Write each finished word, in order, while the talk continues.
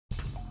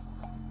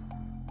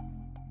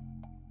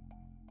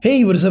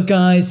Hey, what is up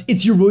guys?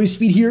 It's your boy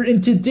Speed here,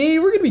 and today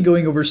we're going to be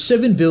going over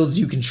 7 builds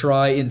you can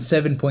try in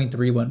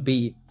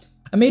 7.31b.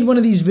 I made one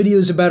of these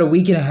videos about a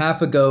week and a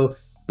half ago,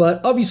 but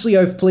obviously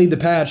I've played the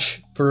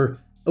patch for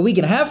a week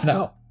and a half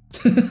now.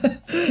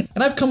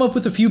 And I've come up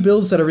with a few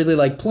builds that I really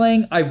like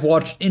playing. I've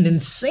watched an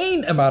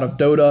insane amount of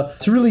Dota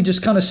to really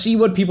just kind of see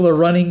what people are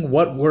running,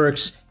 what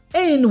works,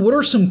 and what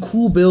are some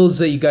cool builds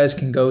that you guys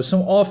can go,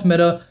 some off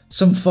meta,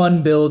 some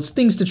fun builds,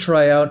 things to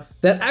try out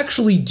that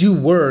actually do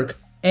work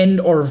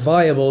and are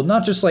viable,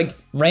 not just like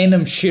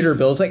random shitter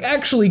builds, like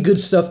actually good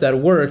stuff that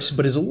works,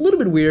 but is a little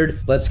bit weird.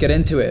 Let's get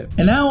into it.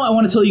 And now I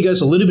want to tell you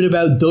guys a little bit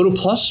about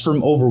DotaPlus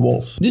from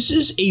Overwolf. This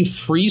is a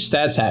free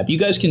stats app you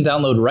guys can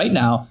download right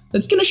now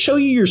that's going to show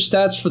you your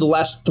stats for the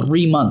last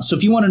 3 months. So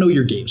if you want to know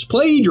your games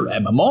played, your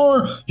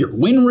MMR, your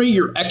win rate,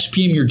 your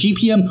XPM, your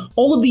GPM,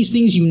 all of these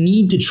things you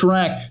need to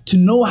track to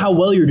know how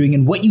well you're doing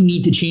and what you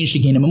need to change to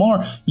gain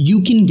MMR,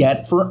 you can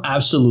get for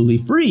absolutely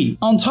free.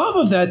 On top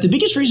of that, the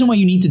biggest reason why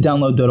you need to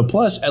download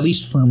DotaPlus, at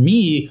least for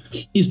me,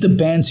 is the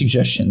ban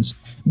suggestions.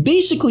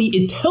 Basically,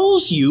 it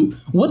tells you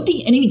what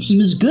the enemy team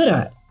is good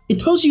at. It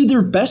tells you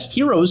their best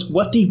heroes,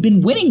 what they've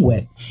been winning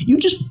with. You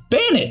just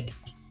ban it.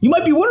 You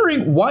might be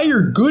wondering why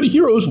your good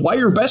heroes, why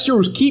your best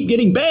heroes keep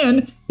getting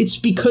banned. It's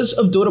because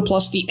of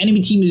DotaPlus. The enemy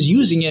team is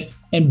using it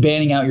and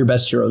banning out your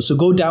best heroes. So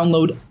go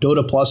download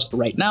DotaPlus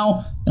right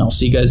now, and I'll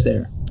see you guys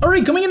there. All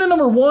right, coming in at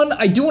number 1,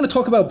 I do want to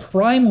talk about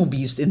Primal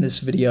Beast in this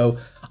video.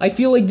 I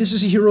feel like this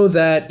is a hero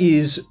that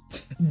is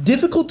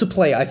difficult to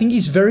play. I think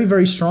he's very,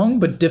 very strong,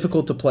 but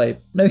difficult to play.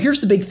 Now, here's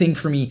the big thing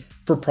for me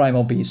for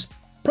Primal Beast.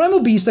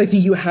 Primal Beast, I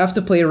think you have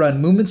to play around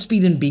movement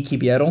speed and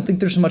BKB. I don't think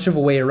there's much of a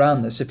way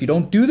around this. If you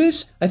don't do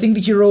this, I think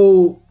the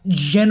hero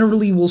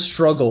generally will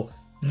struggle.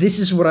 This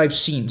is what I've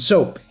seen.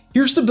 So,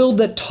 here's the build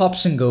that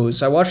Thompson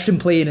goes. I watched him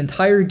play an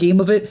entire game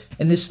of it,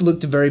 and this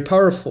looked very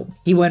powerful.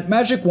 He went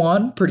Magic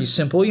Wand, pretty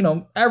simple, you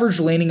know, average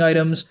laning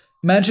items,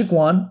 Magic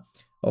Wand,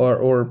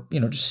 or you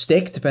know, just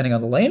stick, depending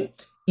on the lane,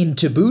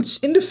 into boots,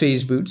 into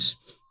phase boots.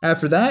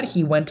 After that,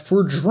 he went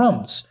for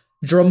drums.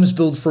 Drums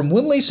build from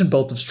Windlace and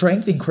Belt of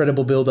Strength,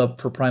 incredible build up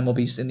for Primal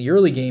Beast in the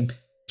early game.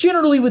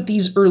 Generally with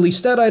these early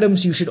stat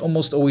items, you should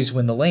almost always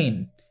win the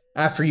lane.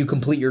 After you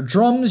complete your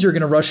drums, you're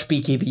going to rush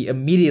BKB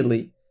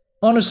immediately.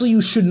 Honestly, you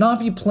should not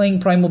be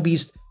playing Primal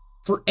Beast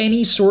for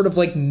any sort of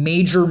like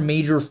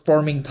major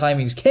farming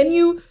timings. Can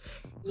you?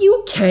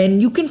 You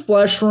can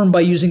flash farm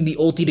by using the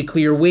ulti to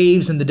clear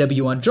waves and the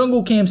W on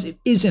jungle camps. It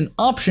is an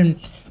option,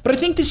 but I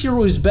think this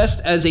hero is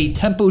best as a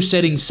tempo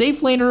setting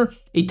safe laner,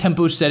 a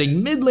tempo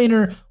setting mid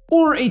laner,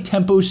 or a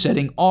tempo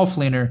setting off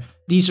laner.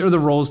 These are the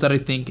roles that I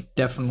think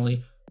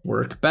definitely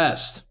work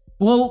best.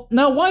 Well,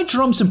 now why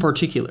drums in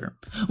particular?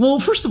 Well,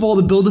 first of all,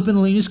 the build up in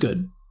the lane is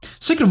good.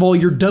 Second of all,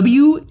 your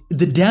W,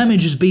 the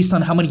damage is based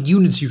on how many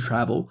units you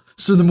travel,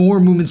 so the more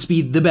movement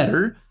speed, the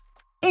better.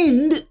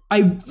 And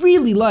I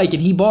really like,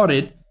 and he bought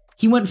it,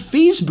 he went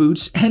phase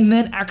boots, and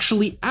then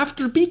actually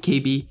after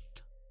BKB,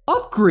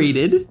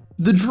 upgraded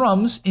the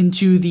drums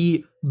into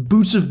the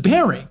boots of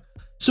bearing.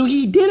 So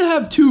he did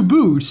have 2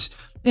 boots,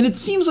 and it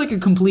seems like a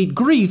complete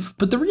grief,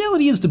 but the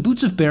reality is the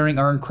boots of bearing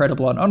are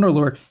incredible on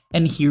Underlord,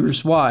 and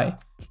here's why.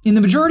 In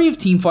the majority of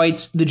team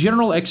fights, the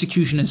general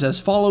execution is as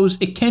follows.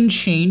 It can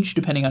change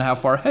depending on how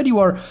far ahead you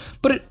are,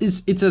 but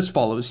it's as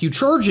follows. You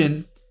charge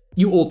in,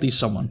 you ulti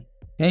someone,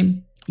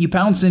 okay? You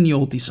pounce in, you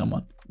ulti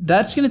someone.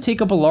 That's going to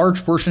take up a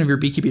large portion of your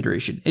BKB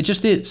duration. It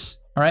just is,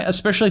 all right?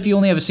 Especially if you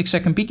only have a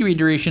 6-second BKB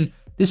duration,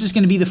 this is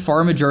going to be the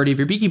far majority of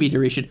your BKB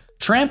duration.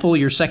 Trample,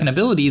 your second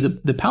ability,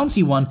 the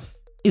pouncy one,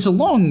 is a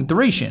long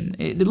duration.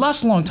 It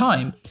lasts a long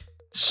time.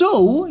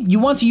 So you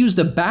want to use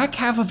the back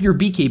half of your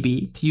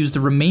BKB to use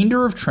the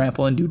remainder of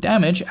trample and do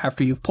damage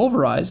after you've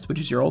pulverized, which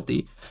is your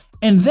ulti.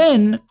 And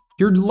then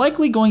you're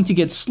likely going to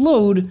get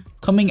slowed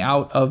coming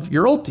out of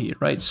your ulti,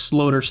 right?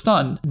 Slowed or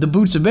stunned. The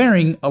boots of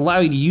bearing allow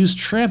you to use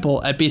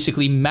trample at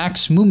basically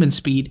max movement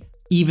speed,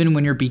 even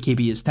when your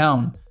BKB is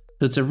down.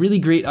 So it's a really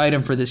great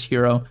item for this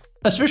hero,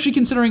 especially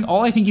considering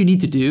all I think you need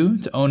to do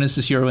to own as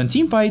this hero in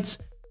team fights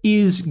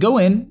is go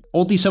in,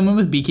 ulti someone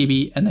with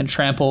BKB, and then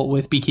trample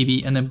with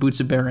BKB, and then boots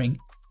of bearing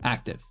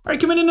active. All right,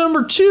 coming in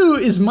number 2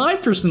 is my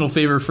personal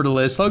favorite for the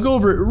list. I'll go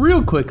over it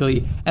real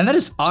quickly, and that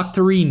is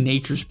Octarine,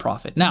 Nature's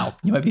Prophet. Now,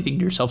 you might be thinking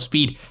to yourself,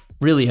 Speed,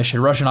 really, I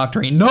should rush an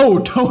Octarine. No,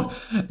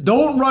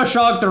 don't rush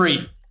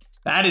Octarine.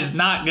 That is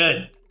not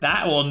good.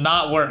 That will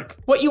not work.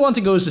 What you want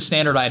to go is the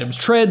standard items.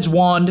 Treads,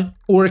 Wand,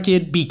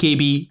 Orchid,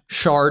 BKB,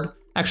 Shard.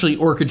 Actually,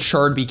 Orchid,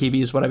 Shard,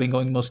 BKB is what I've been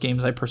going most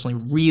games. I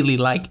personally really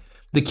like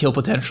the kill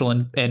potential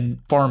and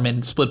farm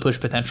and split push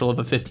potential of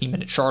a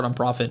 15-minute Shard on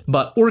Prophet.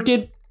 But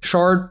Orchid,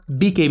 Shard,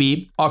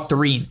 BKB,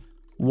 Octarine.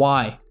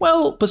 Why?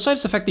 Well,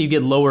 besides the fact that you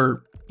get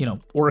lower, you know,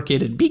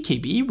 Orchid and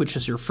BKB, which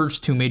is your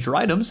first 2 major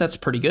items, that's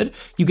pretty good.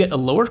 You get a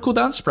lower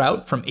cooldown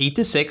sprout from 8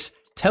 to 6.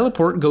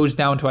 Teleport goes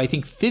down to, I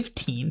think,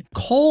 15.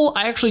 Call,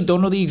 I actually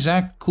don't know the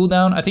exact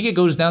cooldown. I think it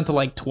goes down to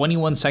like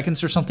 21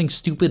 seconds or something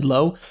stupid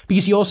low,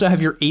 because you also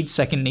have your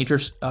 8-second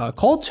Nature's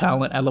Call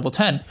talent at level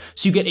 10.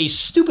 So you get a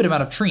stupid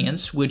amount of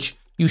treants, which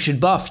you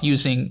should buff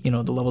using,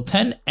 the level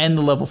 10 and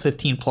the level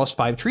 15 plus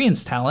 5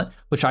 Treants talent,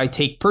 which I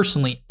take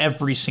personally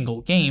every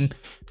single game.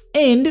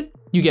 And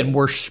you get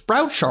more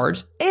Sprout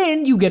Shards,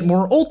 and you get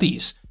more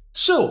ultis.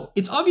 So,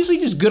 it's obviously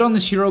just good on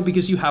this hero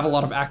because you have a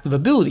lot of active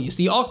abilities.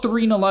 The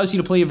Octarine allows you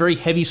to play a very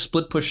heavy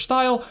split push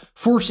style,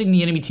 forcing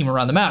the enemy team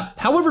around the map.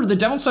 However, the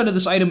downside of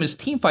this item is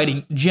team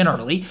fighting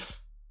generally.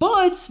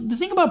 But the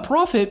thing about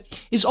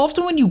Prophet is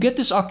often when you get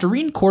this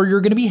Octarine core, you're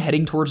going to be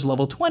heading towards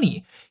level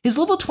 20. His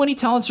level 20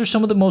 talents are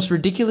some of the most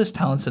ridiculous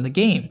talents in the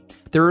game.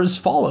 They're as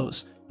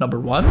follows. Number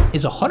 1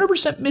 is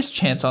 100%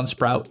 mischance on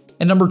Sprout,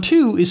 and number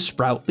 2 is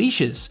Sprout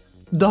Leashes.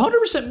 The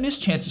 100%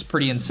 mischance is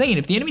pretty insane.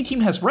 If the enemy team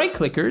has right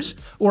clickers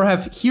or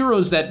have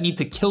heroes that need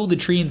to kill the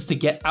treants to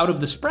get out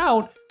of the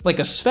Sprout, like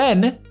a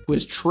Sven who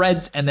has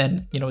treads and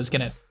then, is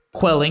gonna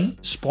quelling,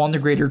 spawn the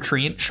greater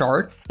treant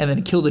shard, and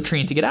then kill the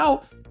treant to get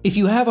out. If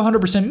you have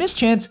 100%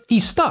 mischance,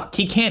 he's stuck.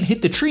 He can't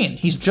hit the treant.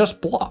 He's just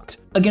blocked.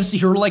 Against a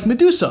hero like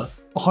Medusa,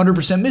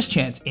 100%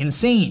 mischance,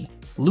 insane.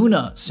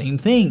 Luna, same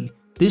thing.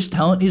 This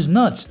talent is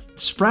nuts.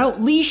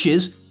 Sprout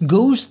Leashes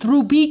goes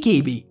through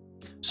BKB.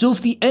 So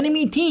if the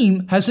enemy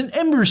team has an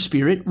Ember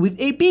Spirit with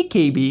a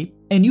BKB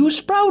and you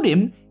sprout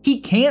him, he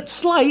can't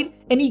slight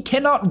and he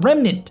cannot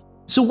remnant.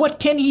 So what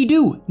can he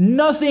do?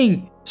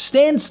 Nothing.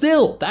 Stand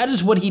still. That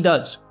is what he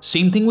does.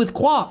 Same thing with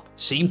Quap.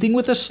 Same thing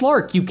with a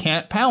Slark. You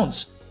can't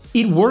pounce.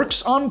 It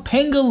works on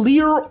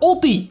Pangolier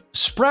ulti.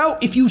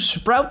 Sprout, if you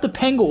sprout the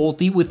Pango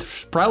ulti with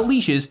Sprout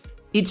Leashes,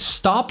 it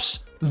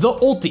stops the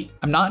ulti.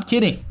 I'm not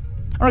kidding.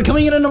 All right,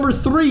 coming in at number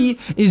 3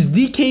 is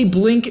DK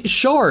Blink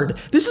Shard.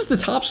 This is the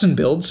Thompson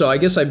build, so I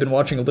guess I've been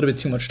watching a little bit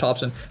too much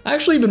Thompson. I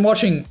actually been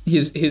watching a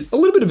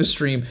little bit of his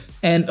stream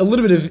and a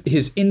little bit of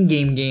his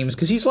in-game games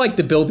because he's like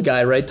the build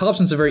guy, right?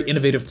 Thompson's a very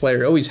innovative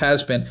player, always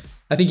has been.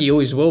 I think he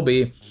always will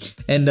be.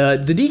 And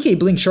the DK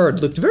Blink Shard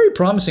looked very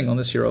promising on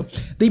this hero.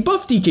 They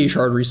buffed DK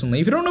Shard recently.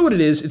 If you don't know what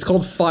it is, it's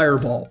called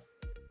Fireball.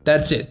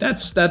 That's it.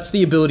 That's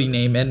the ability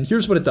name, and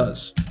here's what it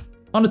does.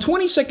 On a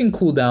 20-second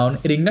cooldown,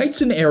 it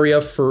ignites an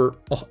area for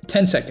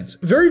 10 seconds.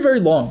 Very, very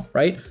long,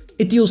 right?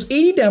 It deals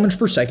 80 damage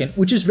per second,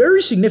 which is very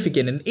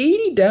significant. An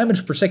 80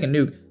 damage per second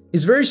nuke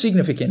is very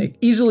significant. It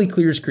easily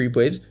clears creep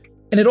waves,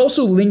 and it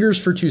also lingers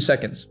for 2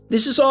 seconds.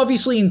 This is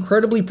obviously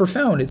incredibly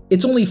profound.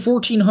 It's only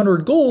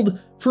 1,400 gold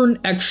for an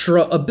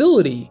extra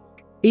ability.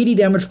 80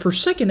 damage per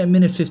second at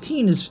minute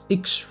 15 is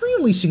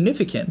extremely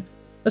significant,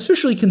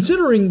 especially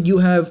considering you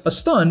have a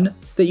stun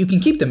that you can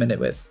keep them in it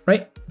with,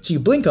 right? So you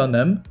blink on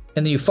them,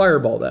 and then you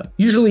fireball them.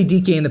 Usually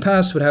DK in the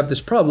past would have this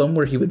problem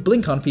where he would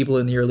blink on people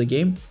in the early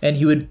game, and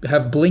he would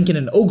have Blink and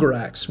an Ogre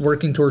Axe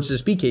working towards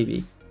his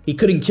BKB. He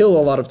couldn't kill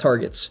a lot of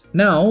targets.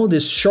 Now,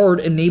 this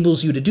shard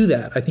enables you to do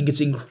that. I think it's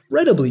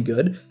incredibly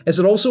good, as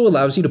it also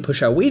allows you to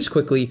push out waves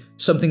quickly,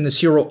 something this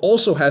hero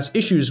also has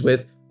issues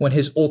with when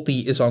his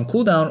ulti is on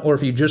cooldown, or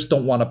if you just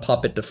don't want to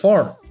pop it to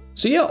farm.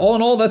 So yeah, all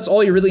in all, that's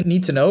all you really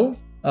need to know.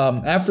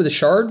 After the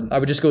shard, I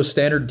would just go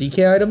standard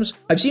DK items.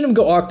 I've seen him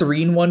go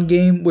Octarine one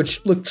game,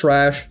 which looked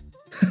trash.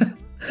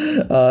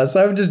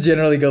 So I would just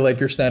generally go like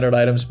your standard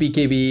items,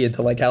 BKB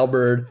into like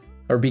Halberd,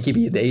 or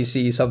BKB into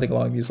AC, something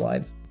along these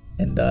lines.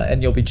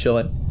 And you'll be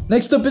chilling.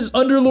 Next up is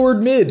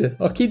Underlord mid.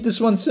 I'll keep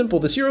this one simple.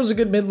 This hero's a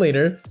good mid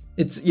laner.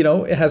 It's,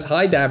 it has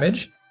high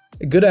damage,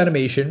 a good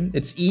animation.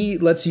 Its E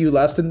lets you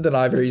last and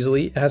deny very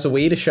easily. It has a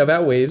way to shove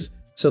out waves.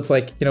 So it's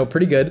like,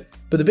 pretty good.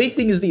 But the big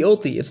thing is the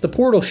ulti. It's the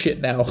portal shit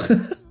now.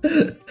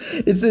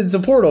 It's a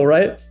portal,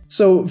 right?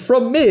 So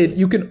from mid,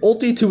 you can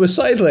ulti to a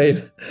side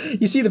lane.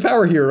 You see the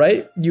power here,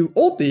 right? You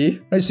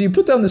ulti, right? So you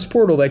put down this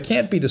portal that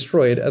can't be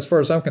destroyed, as far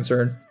as I'm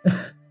concerned.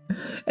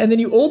 And then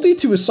you ulti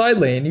to a side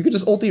lane. You can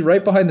just ulti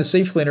right behind the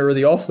safe laner or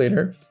the off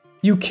laner.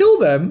 You kill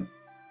them.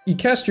 You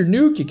cast your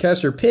nuke, you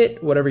cast your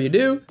pit, whatever you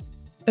do.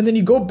 And then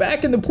you go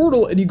back in the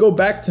portal and you go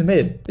back to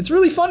mid. It's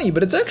really funny,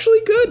 but it's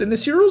actually good. And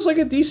this hero's like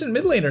a decent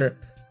mid laner.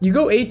 You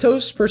go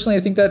Atos. Personally, I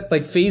think that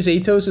like phase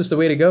Atos is the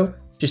way to go.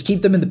 Just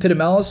keep them in the Pit of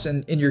Malice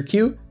and in your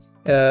queue.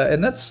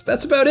 And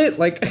that's about it.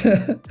 Like,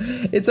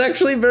 it's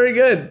actually very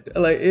good.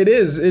 Like,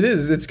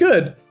 it's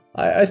good.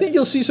 I think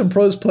you'll see some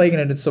pros playing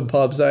it in some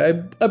pubs. I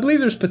believe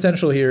there's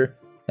potential here.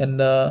 And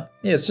yeah,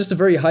 it's just a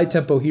very high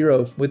tempo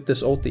hero with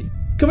this ulti.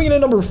 Coming in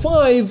at number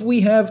 5,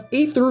 we have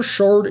Aether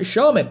Shard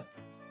Shaman.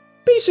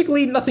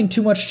 Basically, nothing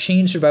too much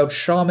changed about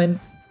Shaman.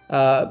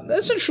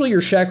 Essentially,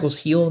 your shackles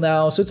heal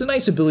now, so it's a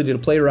nice ability to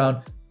play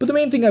around. But the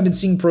main thing I've been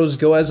seeing pros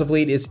go as of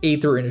late is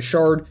Aether in a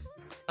Shard.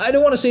 I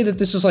don't want to say that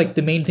this is like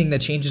the main thing that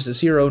changes this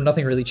hero.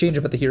 Nothing really changed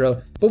about the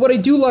hero. But what I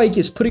do like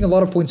is putting a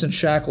lot of points in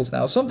shackles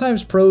now.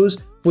 Sometimes pros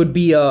would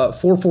be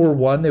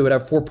 4-4-1. They would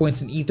have 4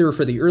 points in Aether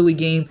for the early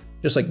game,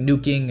 just like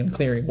nuking and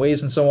clearing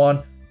waves and so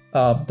on.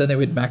 Then they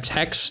would max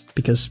Hex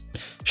because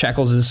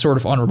shackles is sort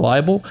of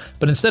unreliable.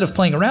 But instead of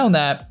playing around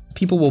that,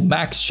 people will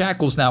max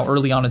shackles now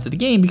early on into the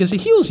game because it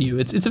heals you.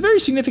 It's a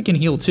very significant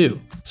heal too.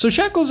 So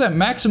shackles at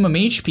maximum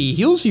HP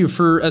heals you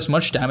for as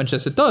much damage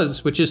as it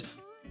does, which is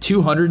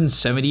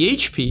 270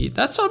 HP.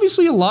 That's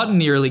obviously a lot in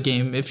the early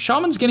game. If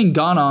Shaman's getting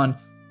gone on,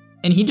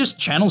 and he just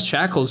channels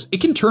Shackles,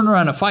 it can turn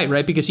around a fight,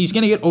 right? Because he's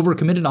going to get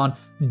overcommitted on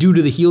due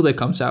to the heal that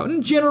comes out.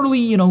 And generally,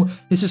 you know,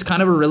 this is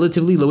kind of a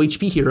relatively low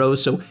HP hero,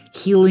 so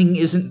healing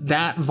isn't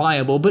that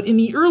viable. But in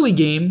the early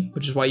game,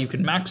 which is why you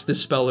can max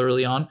this spell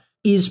early on,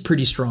 is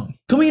pretty strong.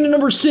 Coming in at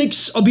number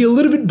 6, I'll be a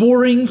little bit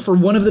boring for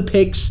one of the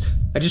picks.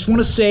 I just want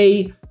to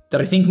say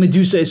that I think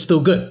Medusa is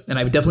still good, and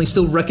I would definitely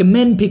still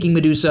recommend picking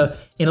Medusa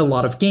in a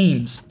lot of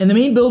games. And the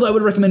main build I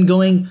would recommend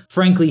going,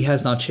 frankly,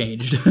 has not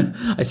changed.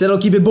 I said I'll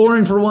keep it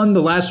boring for one.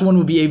 The last one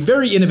will be a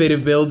very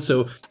innovative build,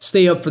 so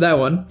stay up for that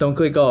one. Don't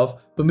click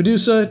off. But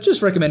Medusa,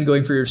 just recommend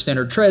going for your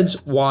standard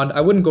Treads, Wand.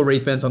 I wouldn't go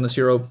Wraith Bands on this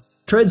hero.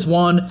 Treads,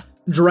 Wand,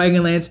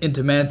 Dragonlance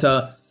into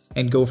Manta,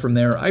 and go from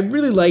there. I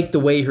really like the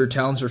way her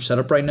talents are set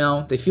up right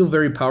now. They feel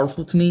very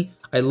powerful to me.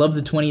 I love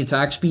the 20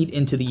 attack speed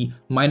into the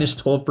minus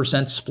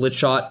 12% split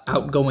shot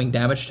outgoing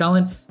damage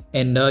talent.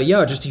 And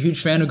yeah, just a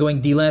huge fan of going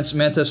D-Lance,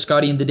 Manta,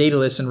 Scotty into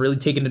Daedalus and really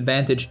taking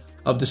advantage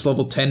of this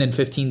level 10 and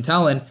 15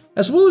 talent,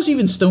 as well as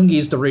even Stone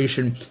Gaze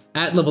duration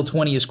at level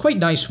 20 is quite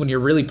nice when you're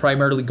really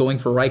primarily going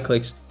for right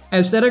clicks,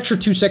 as that extra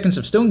 2 seconds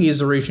of Stone Gaze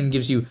duration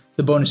gives you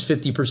the bonus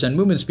 50%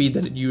 movement speed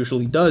that it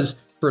usually does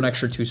for an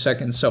extra 2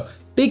 seconds. So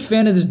big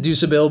fan of this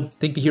Medusa build.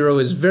 Think the hero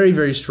is very,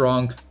 very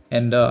strong,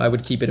 and I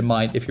would keep it in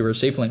mind if you were a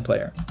safe lane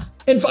player.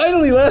 And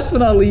finally, last but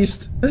not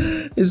least,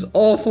 is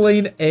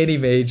offlane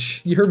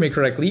Anti-Mage. You heard me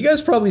correctly. You guys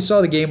probably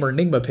saw the game where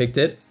Enigma picked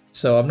it,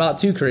 so I'm not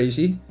too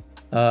crazy.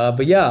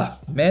 But yeah,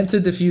 Manta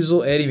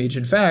Diffusal Anti-Mage.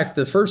 In fact,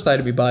 the first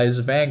item you buy is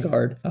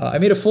Vanguard. I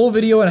made a full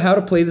video on how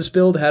to play this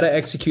build, how to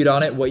execute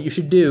on it, what you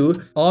should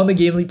do on the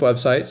GameLeap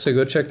website, so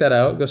go check that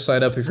out. Go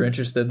sign up if you're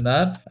interested in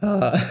that.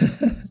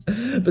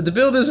 But the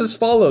build is as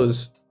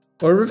follows.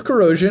 Orb of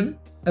Corrosion,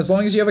 as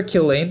long as you have a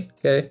kill lane,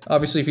 okay?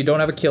 Obviously, if you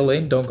don't have a kill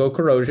lane, don't go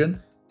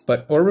Corrosion.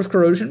 But Orb of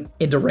Corrosion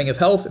into Ring of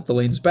Health. If the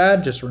lane's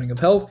bad, just Ring of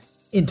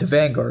Health into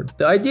Vanguard.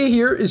 The idea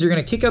here is you're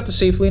going to kick out the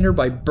safe laner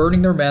by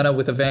burning their mana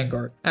with a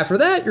Vanguard. After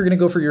that, you're going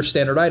to go for your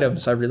standard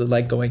items. I really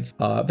like going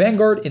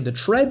Vanguard into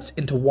Treads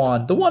into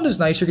Wand. The Wand is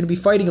nice. You're going to be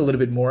fighting a little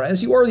bit more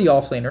as you are the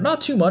offlaner. Not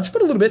too much,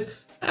 but a little bit.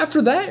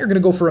 After that, you're going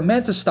to go for a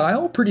Manta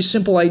style. Pretty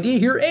simple idea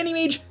here.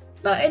 Anti-Mage,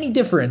 not any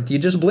different. You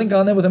just blink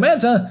on them with a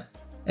Manta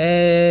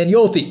and you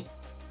ulti.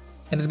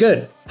 And it's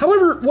good.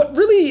 However, what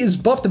really is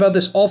buffed about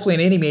this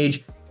offlane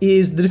Anti-Mage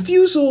is the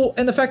Diffusal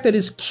and the fact that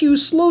his Q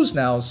slows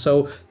now.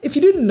 So if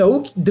you didn't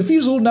know,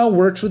 Diffusal now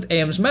works with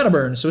AM's mana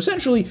burn. So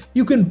essentially,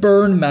 you can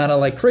burn mana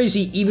like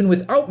crazy even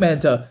without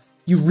Manta.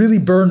 You really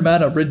burn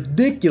mana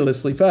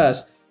ridiculously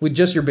fast with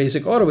just your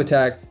basic auto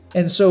attack.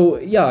 And so,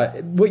 yeah,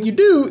 what you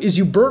do is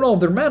you burn all of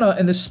their mana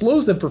and this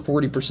slows them for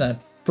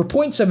 40%. For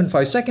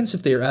 0.75 seconds,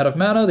 if they are out of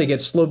mana, they get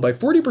slowed by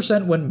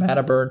 40% when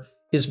mana burn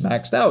is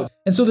maxed out.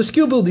 And so the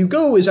skill build you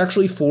go is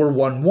actually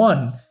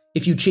 4-1-1.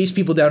 If you chase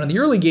people down in the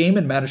early game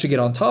and manage to get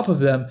on top of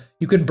them,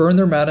 you can burn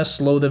their mana,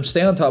 slow them,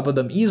 stay on top of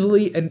them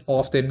easily, and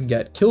often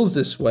get kills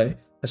this way,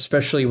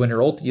 especially when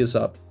your ulti is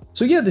up.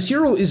 So yeah, this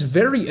hero is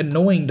very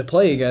annoying to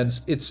play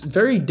against. It's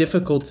very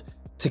difficult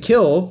to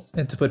kill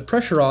and to put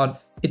pressure on.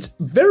 It's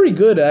very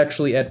good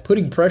actually at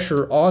putting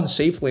pressure on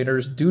safe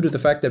laners due to the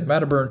fact that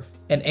mana burn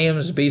and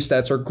AM's base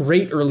stats are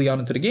great early on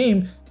into the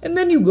game, and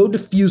then you go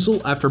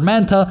Diffusal after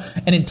Manta,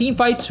 and in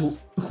teamfights,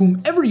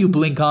 whomever you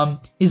blink on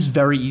is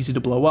very easy to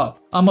blow up.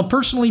 I'm a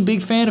personally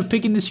big fan of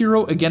picking this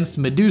hero against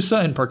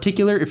Medusa in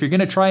particular. If you're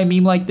gonna try a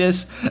meme like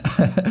this,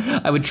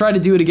 I would try to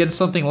do it against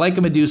something like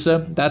a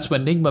Medusa. That's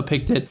when Enigma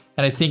picked it,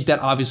 and I think that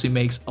obviously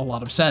makes a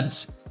lot of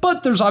sense.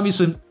 But there's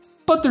obviously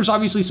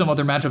some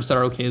other matchups that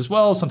are okay as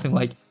well, something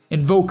like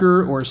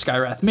Invoker or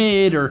Skywrath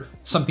mid or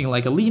something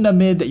like Alina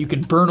mid that you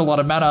can burn a lot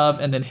of mana of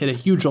and then hit a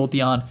huge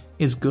ulti on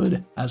is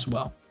good as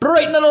well. But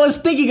alright,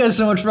 nonetheless, thank you guys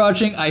so much for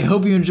watching. I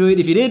hope you enjoyed.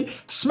 If you did,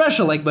 smash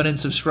the like button,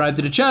 subscribe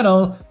to the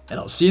channel,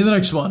 and I'll see you in the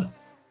next one.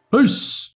 Peace!